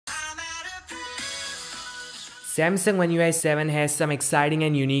Samsung One UI 7 has some exciting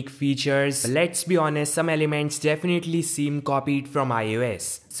and unique features, but let's be honest, some elements definitely seem copied from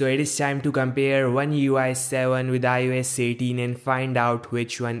iOS. So it is time to compare One UI 7 with iOS 18 and find out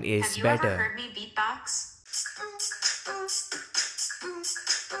which one is better. Have you ever heard me beatbox?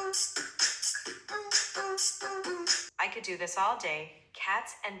 I could do this all day.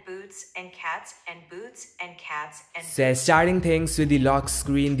 Cats and boots and cats and boots and cats and boots. So starting things with the lock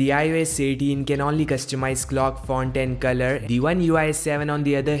screen, the iOS 18 can only customize clock font and color. The One UI 7 on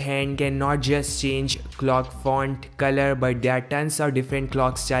the other hand can not just change clock font color, but there are tons of different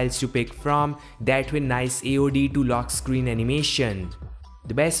clock styles to pick from, that with nice AOD to lock screen animation.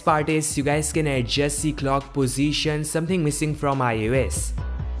 The best part is you guys can adjust the clock position, something missing from iOS.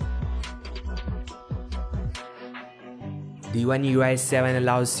 The One UI 7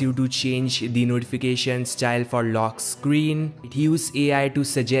 allows you to change the notification style for lock screen. It uses AI to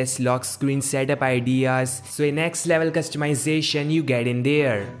suggest lock screen setup ideas, so a next level customization you get in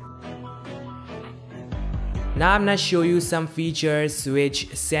there. Now I'm gonna show you some features which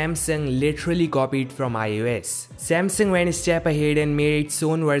Samsung literally copied from iOS. Samsung went a step ahead and made its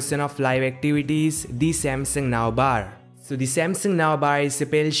own version of live activities, the Samsung Now bar. So the Samsung Now bar is a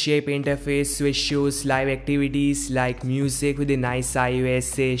pill-shaped interface which shows live activities like music with a nice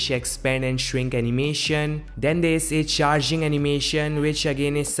iOS-ish expand and shrink animation. Then there is a charging animation which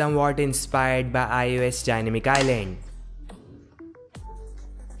again is somewhat inspired by iOS Dynamic Island.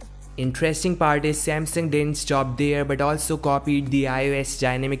 Interesting part is Samsung didn't stop there but also copied the iOS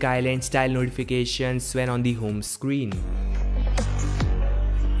Dynamic Island style notifications when on the home screen.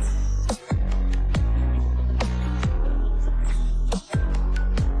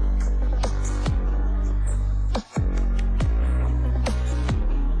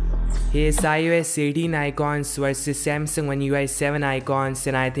 Here's iOS 18 icons versus Samsung One UI 7 icons,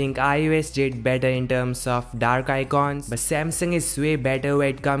 and I think iOS did better in terms of dark icons, but Samsung is way better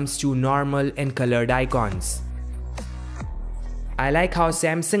when it comes to normal and colored icons. I like how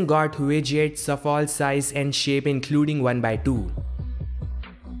Samsung got widgets of all size and shape including 1x2.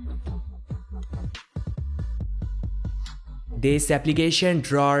 There's application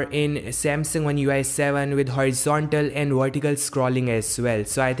drawer in Samsung One UI 7 with horizontal and vertical scrolling as well.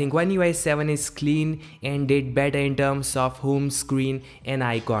 So I think One UI 7 is clean and did better in terms of home screen and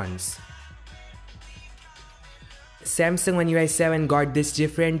icons. Samsung One UI 7 got this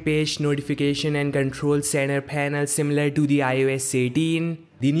different page notification and control center panel similar to the iOS 18.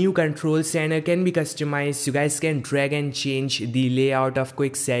 The new control center can be customized. You guys can drag and change the layout of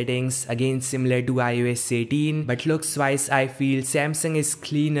quick settings, again similar to iOS 18, but looks wise I feel Samsung is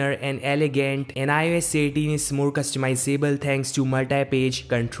cleaner and elegant, and iOS 18 is more customizable thanks to multi-page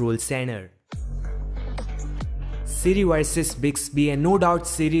control center. Siri versus Bixby, and no doubt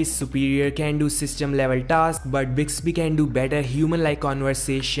Siri is superior, can do system level tasks, but Bixby can do better human-like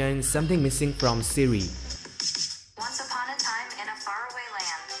conversation, something missing from Siri. Once upon a time in a faraway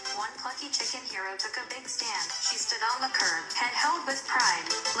land, one plucky chicken hero took a big stand. She stood on the curb, head held with pride.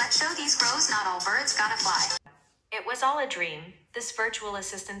 Let's show these crows not all birds gotta fly. It was all a dream, this virtual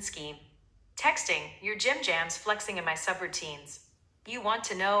assistant scheme. Texting, your gym jams flexing in my subroutines. You want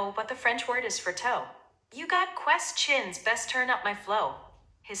to know what the French word is for toe? You got questions, best turn up my flow.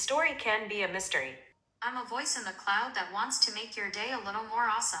 His story can be a mystery. I'm a voice in the cloud that wants to make your day a little more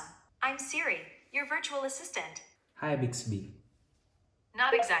awesome. I'm Siri, your virtual assistant. Hi Bixby.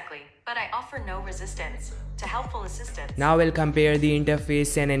 Not exactly, but I offer no resistance to helpful assistance. Now we'll compare the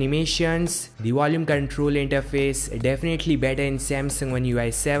interface and animations. The volume control interface definitely better in Samsung One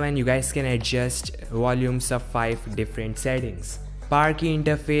UI 7. You guys can adjust volumes of 5 different settings. Power key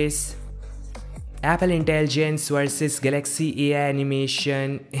interface, Apple Intelligence versus Galaxy AI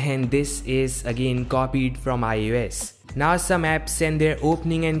animation, and this is again copied from iOS. Now some apps and their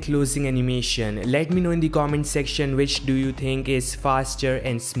opening and closing animation. Let me know in the comment section which do you think is faster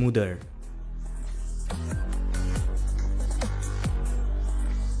and smoother.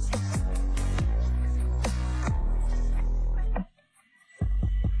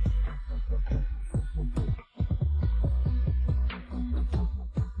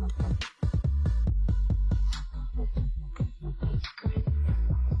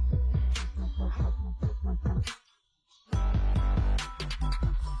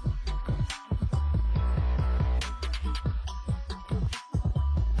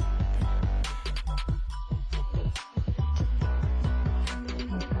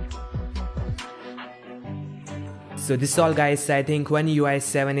 So this all guys, I think OneUI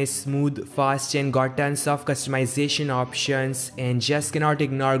 7 is smooth, fast and got tons of customization options, and just cannot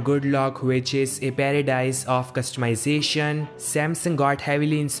ignore good luck, which is a paradise of customization. Samsung got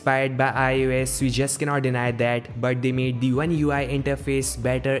heavily inspired by iOS, we just cannot deny that, but they made the OneUI interface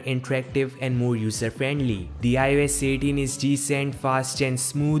better, interactive and more user friendly. The iOS 18 is decent, fast and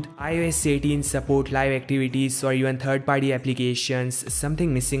smooth. iOS 18 support live activities or even third-party applications,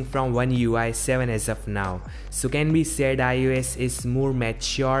 something missing from OneUI 7 as of now. So can be said iOS is more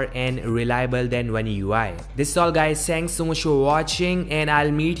mature and reliable than OneUI. This is all guys, thanks so much for watching and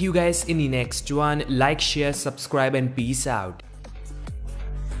I'll meet you guys in the next one. Like, share, subscribe and peace out.